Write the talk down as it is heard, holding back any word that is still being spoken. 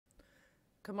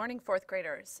Good morning, fourth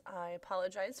graders. I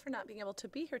apologize for not being able to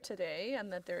be here today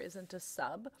and that there isn't a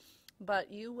sub,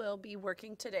 but you will be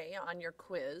working today on your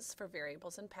quiz for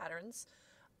variables and patterns,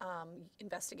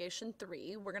 investigation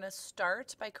 3. We're going to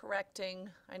start by correcting,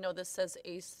 I know this says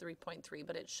ACE 3.3,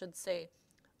 but it should say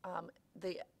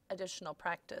the additional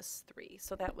practice 3.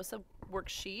 So that was a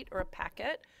worksheet or a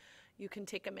packet. You can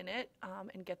take a minute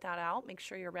and get that out. Make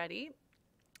sure you're ready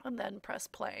and then press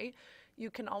play. You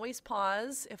can always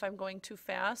pause if I'm going too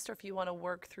fast or if you want to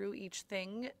work through each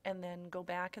thing and then go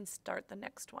back and start the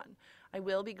next one. I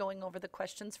will be going over the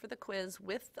questions for the quiz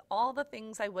with all the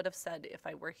things I would have said if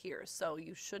I were here. So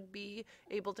you should be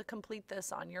able to complete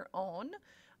this on your own.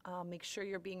 Make sure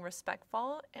you're being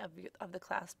respectful of the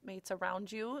classmates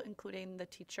around you, including the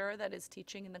teacher that is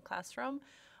teaching in the classroom,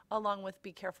 along with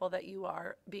be careful that you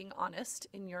are being honest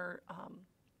in your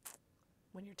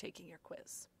when you're taking your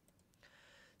quiz.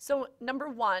 So number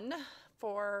 1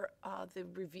 for the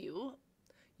review,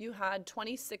 you had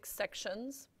 26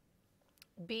 sections.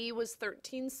 B was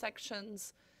 13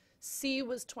 sections, C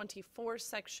was 24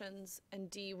 sections, and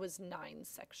D was 9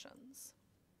 sections.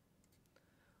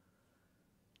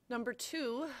 Number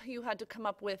 2, you had to come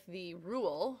up with the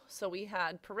rule. So we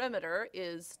had perimeter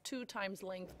is 2 times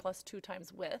length plus 2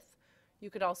 times width. You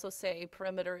could also say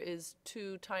perimeter is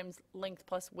 2 times length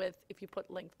plus width if you put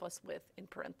length plus width in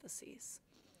parentheses.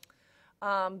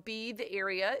 B, the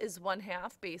area is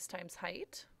 1/2 base times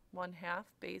height. 1/2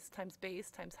 base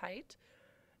times height.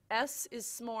 S is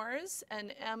s'mores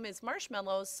and M is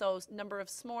marshmallows, so number of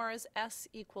s'mores, S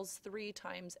equals 3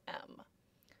 times M.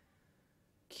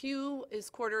 Q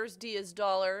is quarters, D is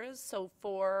dollars, so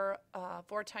 4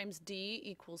 times D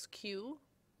equals Q.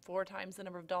 4 times the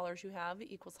number of dollars you have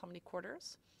equals how many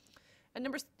quarters. And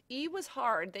number E was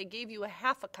hard. They gave you a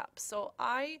 1/2 cup. So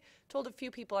I told a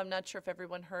few people, I'm not sure if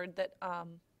everyone heard, that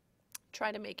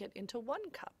try to make it into 1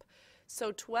 cup.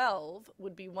 So 12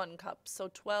 would be 1 cup. So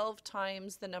 12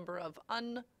 times the number of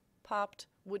unpopped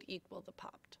would equal the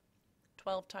popped.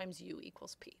 12 times U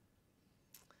equals P.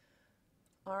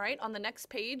 All right, on the next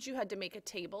page, you had to make a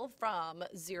table from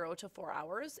 0 to 4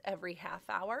 hours every half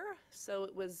hour. So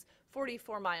it was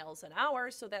 44 miles an hour,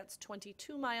 so that's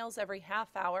 22 miles every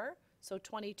half hour. So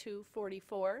 22,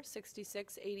 44,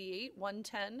 66, 88,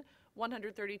 110,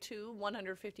 132,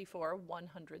 154,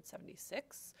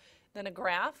 176. Then a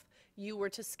graph. You were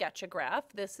to sketch a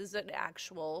graph. This is an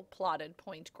actual plotted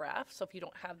point graph. So if you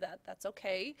don't have that, that's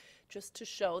okay. Just to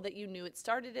show that you knew it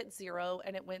started at 0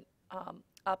 and it went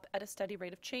up at a steady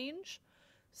rate of change.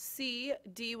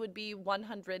 D would be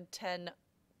 110.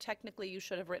 Technically, you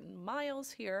should have written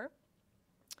miles here.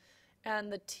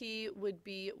 And the T would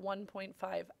be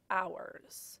 1.5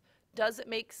 hours. Does it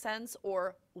make sense,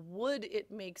 or would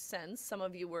it make sense? Some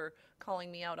of you were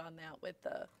calling me out on that with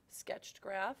the sketched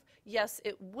graph. Yes,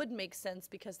 it would make sense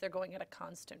because they're going at a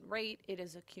constant rate. It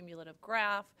is a cumulative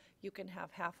graph. You can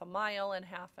have 1/2 a mile and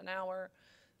 1/2 an hour.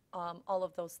 All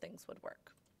of those things would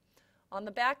work. On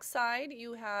the back side,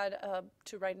 you had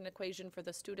to write an equation for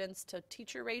the students to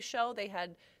teacher ratio. They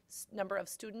had number of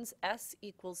students, S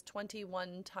equals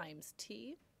 21 times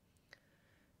T.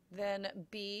 Then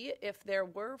B, if there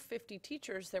were 50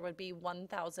 teachers, there would be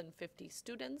 1,050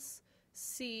 students.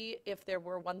 C, if there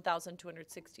were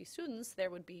 1,260 students, there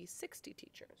would be 60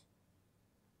 teachers.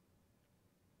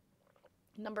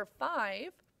 Number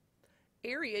 5,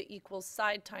 area equals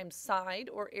side times side,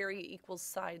 or area equals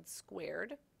side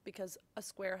squared, because a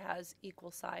square has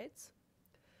equal sides.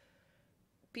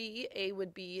 B, A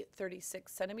would be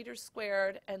 36 centimeters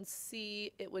squared, and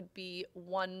C, it would be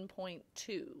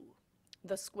 1.2,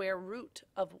 the square root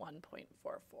of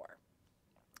 1.44.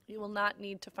 You will not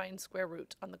need to find square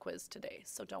root on the quiz today,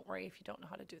 so don't worry if you don't know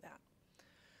how to do that.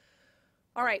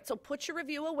 All right, so put your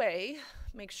review away.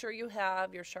 Make sure you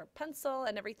have your sharp pencil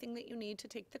and everything that you need to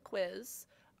take the quiz.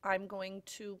 I'm going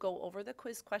to go over the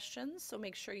quiz questions, so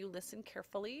make sure you listen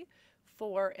carefully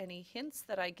for any hints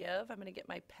that I give. I'm going to get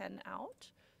my pen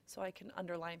out so I can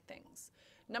underline things.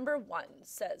 Number 1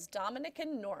 says, Dominic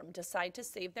and Norm decide to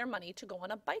save their money to go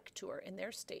on a bike tour in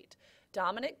their state.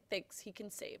 Dominic thinks he can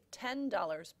save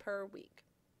 $10 per week.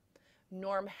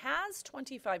 Norm has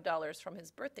 $25 from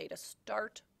his birthday to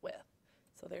start with.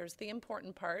 So there's the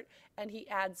important part, and he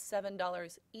adds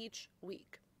 $7 each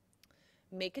week.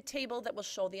 Make a table that will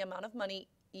show the amount of money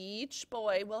each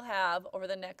boy will have over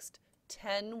the next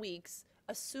 10 weeks,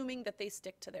 assuming that they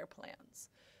stick to their plans.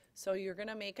 So you're going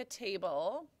to make a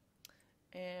table,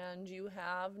 and you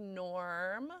have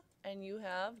Norm, and you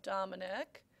have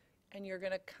Dominic, and you're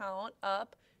going to count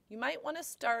up. You might want to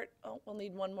start, we'll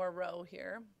need one more row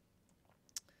here,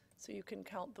 so you can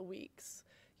count the weeks.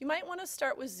 You might want to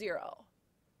start with 0.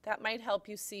 That might help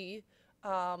you see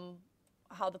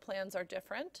how the plans are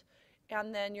different.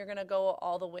 And then you're going to go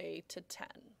all the way to 10.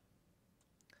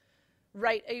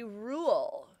 Write a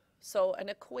rule, so an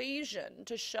equation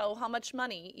to show how much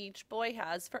money each boy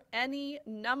has for any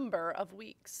number of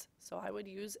weeks. So I would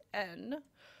use N,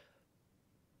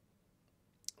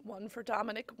 1 for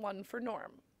Dominic, 1 for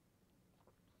Norm.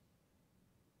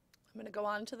 I'm going to go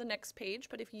on to the next page,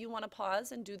 but if you want to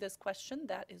pause and do this question,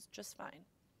 that is just fine.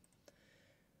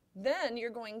 Then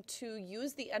you're going to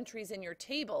use the entries in your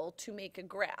table to make a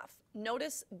graph.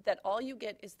 Notice that all you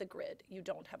get is the grid. You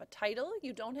don't have a title,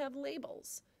 you don't have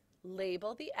labels.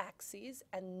 Label the axes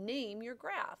and name your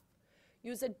graph.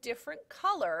 Use a different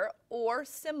color or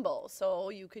symbol. So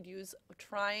you could use a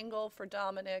triangle for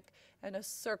Dominic and a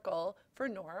circle for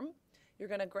Norm. You're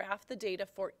going to graph the data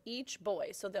for each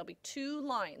boy. So there'll be 2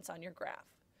 lines on your graph.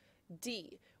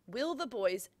 D, will the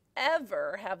boys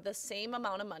ever have the same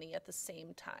amount of money at the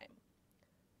same time?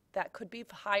 That could be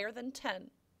higher than 10.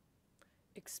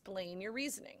 Explain your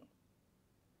reasoning.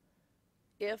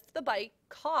 If the bike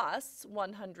costs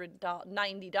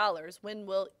 $190, when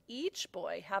will each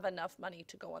boy have enough money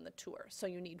to go on the tour? So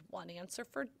you need 1 answer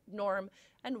for Norm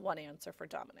and 1 answer for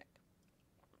Dominic.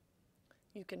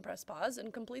 You can press pause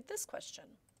and complete this question.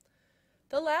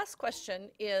 The last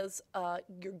question is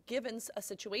you're given a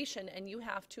situation and you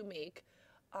have to make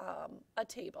a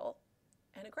table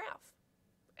and a graph.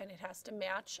 And it has to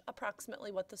match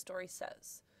approximately what the story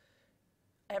says.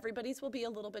 Everybody's will be a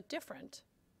little bit different,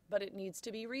 but it needs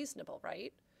to be reasonable,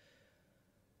 right?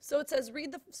 So it says,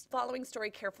 read the following story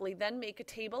carefully, then make a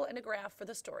table and a graph for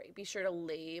the story. Be sure to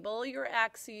label your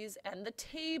axes and the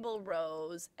table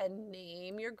rows and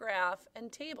name your graph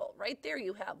and table. Right there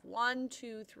you have 1,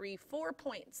 2, 3, 4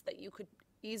 points that you could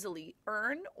easily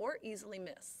earn or easily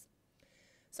miss.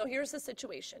 So here's the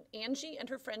situation. Angie and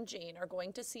her friend Jane are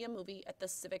going to see a movie at the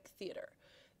Civic Theater.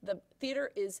 The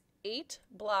theater is 8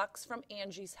 blocks from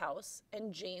Angie's house,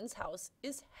 and Jane's house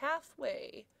is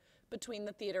halfway between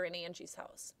the theater and Angie's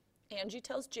house. Angie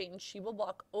tells Jane she will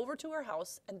walk over to her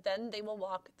house, and then they will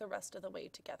walk the rest of the way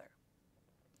together.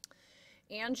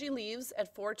 Angie leaves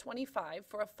at 4:25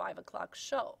 for a 5 o'clock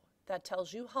show. That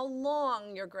tells you how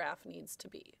long your graph needs to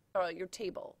be, or your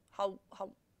table, how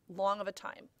long of a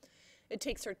time. It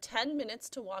takes her 10 minutes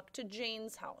to walk to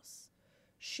Jane's house.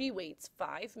 She waits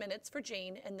 5 minutes for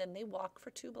Jane, and then they walk for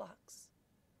 2 blocks.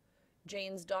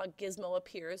 Jane's dog Gizmo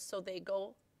appears, so they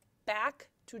go back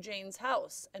to Jane's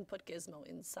house and put Gizmo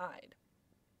inside.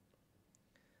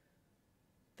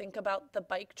 Think about the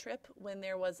bike trip when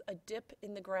there was a dip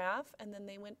in the graph and then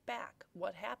they went back.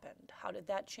 What happened? How did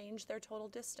that change their total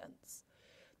distance?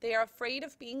 They are afraid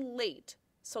of being late,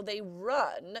 so they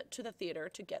run to the theater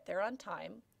to get there on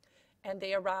time, and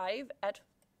they arrive at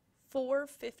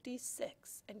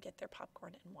 4:56 and get their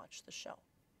popcorn and watch the show.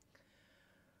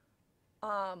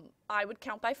 I would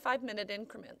count by 5-minute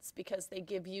increments because they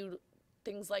give you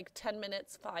things like 10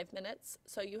 minutes, 5 minutes.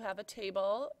 So you have a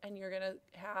table and you're going to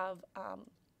have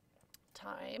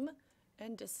time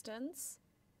and distance.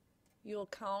 You'll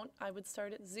count, I would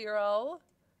start at 0,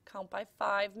 count by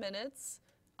 5 minutes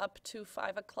up to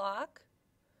 5 o'clock.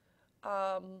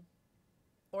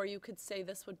 Or you could say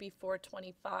this would be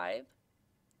 4:25.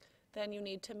 Then you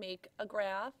need to make a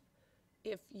graph.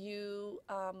 If you,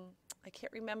 I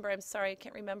can't remember, I'm sorry, I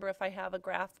can't remember if I have a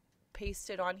graph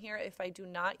pasted on here. If I do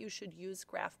not, you should use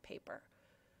graph paper.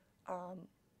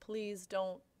 Please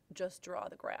don't just draw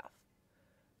the graph.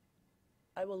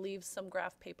 I will leave some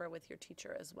graph paper with your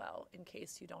teacher as well in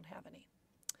case you don't have any.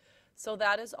 So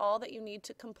that is all that you need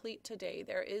to complete today.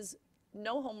 There is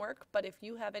no homework, but if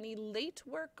you have any late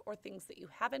work or things that you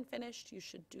haven't finished, you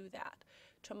should do that.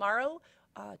 Tomorrow,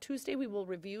 Tuesday, we will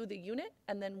review the unit,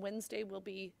 and then Wednesday will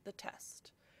be the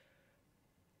test.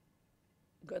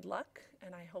 Good luck,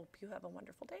 and I hope you have a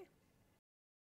wonderful day.